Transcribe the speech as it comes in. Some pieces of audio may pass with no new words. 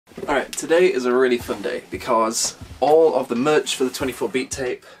Alright, today is a really fun day because all of the merch for the 24 beat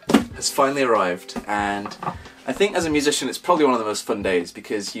tape has finally arrived, and I think as a musician it's probably one of the most fun days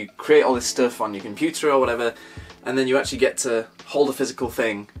because you create all this stuff on your computer or whatever, and then you actually get to hold a physical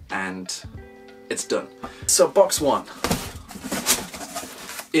thing and it's done. So box one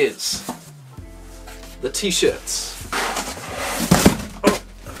is the t-shirts. Oh,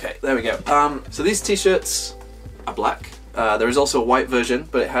 okay, there we go. So these t-shirts are black. There is also a white version,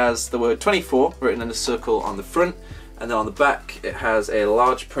 but it has the word 24 written in a circle on the front, and then on the back it has a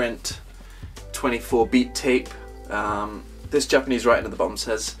large print 24 beat tape. This Japanese writing at the bottom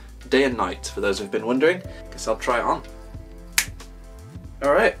says day and night, for those who've been wondering. Guess I'll try it on.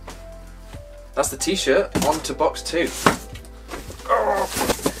 Alright, that's the t-shirt. On to box two. Oh.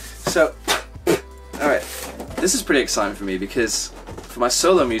 So, alright, this is pretty exciting for me because for my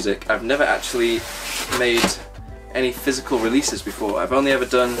solo music I've never actually made any physical releases before. I've only ever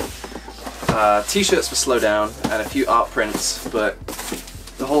done t-shirts for Slowdown and a few art prints, but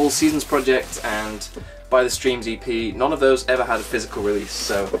the whole Seasons project and By the Streams EP, none of those ever had a physical release.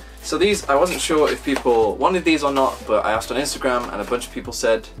 So these, I wasn't sure if people wanted these or not, but I asked on Instagram and a bunch of people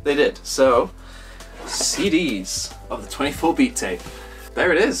said they did. So, CDs of the 24 beat tape.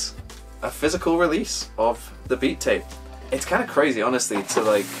 There it is, a physical release of the beat tape. It's kind of crazy, honestly, to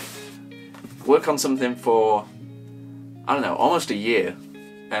like work on something for, I don't know, almost a year,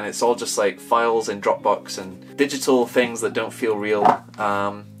 and it's all just like files in Dropbox and digital things that don't feel real,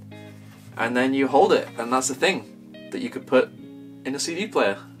 and then you hold it, and that's the thing that you could put in a CD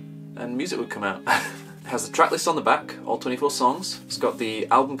player and music would come out. It has the track list on the back, all 24 songs. It's got the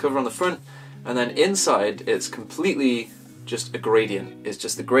album cover on the front, and then inside it's completely just a gradient. It's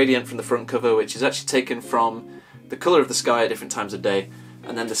just the gradient from the front cover, which is actually taken from the colour of the sky at different times of day,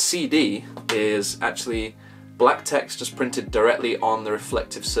 and then the CD is actually black text just printed directly on the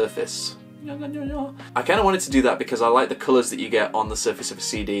reflective surface. I kind of wanted to do that because I like the colours that you get on the surface of a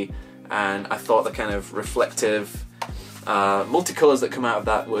CD, and I thought the kind of reflective multicolours that come out of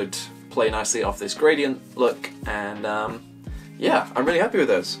that would play nicely off this gradient look, and yeah, I'm really happy with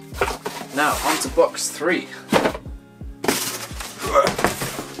those. Now, on to box three.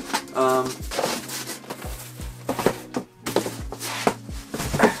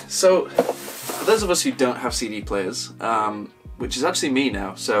 So, for those of us who don't have CD players, which is actually me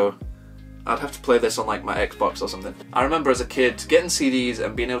now, so I'd have to play this on like my Xbox or something. I remember as a kid getting CDs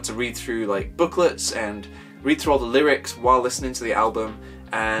and being able to read through like booklets and read through all the lyrics while listening to the album,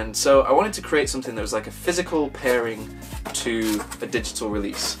 and so I wanted to create something that was like a physical pairing to a digital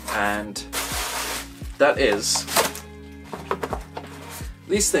release, and that is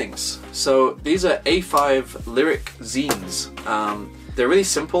these things. So these are A5 lyric zines. They're really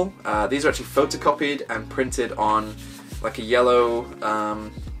simple. These are actually photocopied and printed on like a yellow,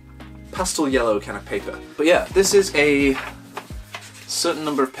 pastel yellow kind of paper. But yeah, this is a certain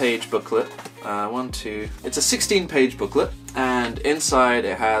number of page booklet. It's a 16-page booklet, and inside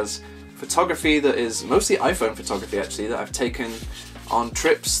it has photography that is mostly iPhone photography actually, that I've taken on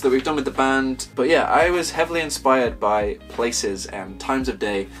trips that we've done with the band. But yeah, I was heavily inspired by places and times of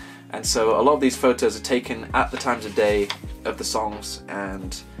day, and so a lot of these photos are taken at the times of day of the songs,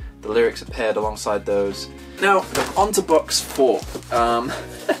 and the lyrics are paired alongside those. Now, on to box four.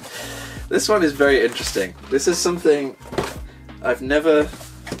 This one is very interesting. This is something I've never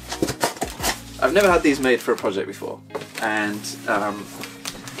had these made for a project before, and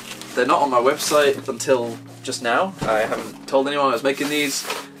they're not on my website until just now. I haven't told anyone I was making these.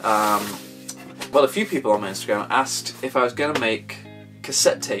 Well, a few people on my Instagram asked if I was going to make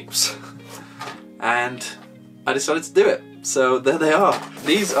cassette tapes, and I decided to do it. So there they are.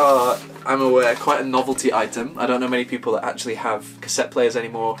 These are, I'm aware, quite a novelty item. I don't know many people that actually have cassette players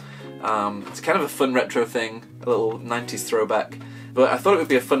anymore. It's kind of a fun retro thing, a little 90s throwback. But I thought it would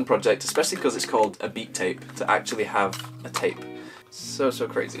be a fun project, especially because it's called a beat tape, to actually have a tape. So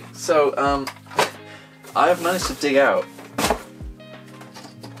crazy. So, I have managed to dig out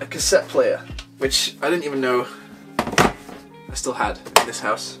a cassette player, which I didn't even know I still had in this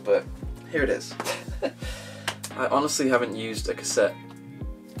house, but here it is. I honestly haven't used a cassette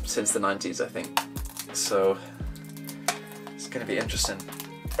since the 90s, I think. So, it's gonna be interesting.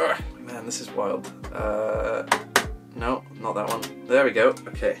 Ugh, man, this is wild. No, not that one. There we go,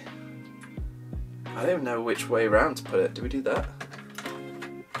 okay. I don't even know which way around to put it. Do we do that?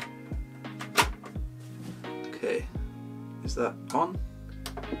 Okay. Is that on?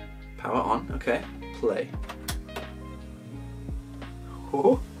 Power on, okay. Play.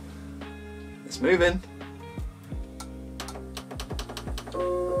 Oh, it's moving.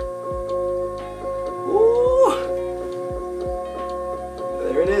 Ooh.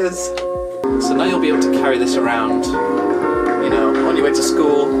 There it is. is. So now you'll be able to carry this around, you know, on your way to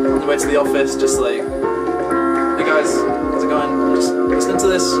school, on your way to the office, just like, hey guys, how's it going? Just listening to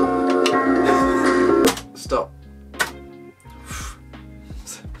this. Stop.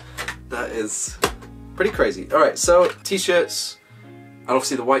 That is pretty crazy. Alright, so t-shirts, and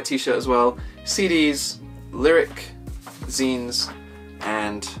obviously the white t-shirt as well, CDs, lyric, zines,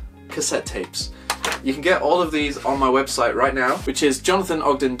 and cassette tapes. You can get all of these on my website right now, which is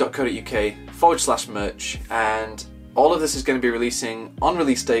jonathanogden.co.uk/merch, and all of this is going to be releasing on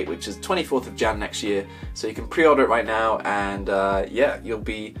release date, which is 24th of Jan next year, so you can pre-order it right now, and yeah, you'll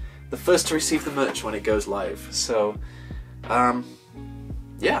be the first to receive the merch when it goes live. So,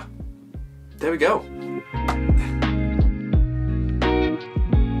 yeah, there we go.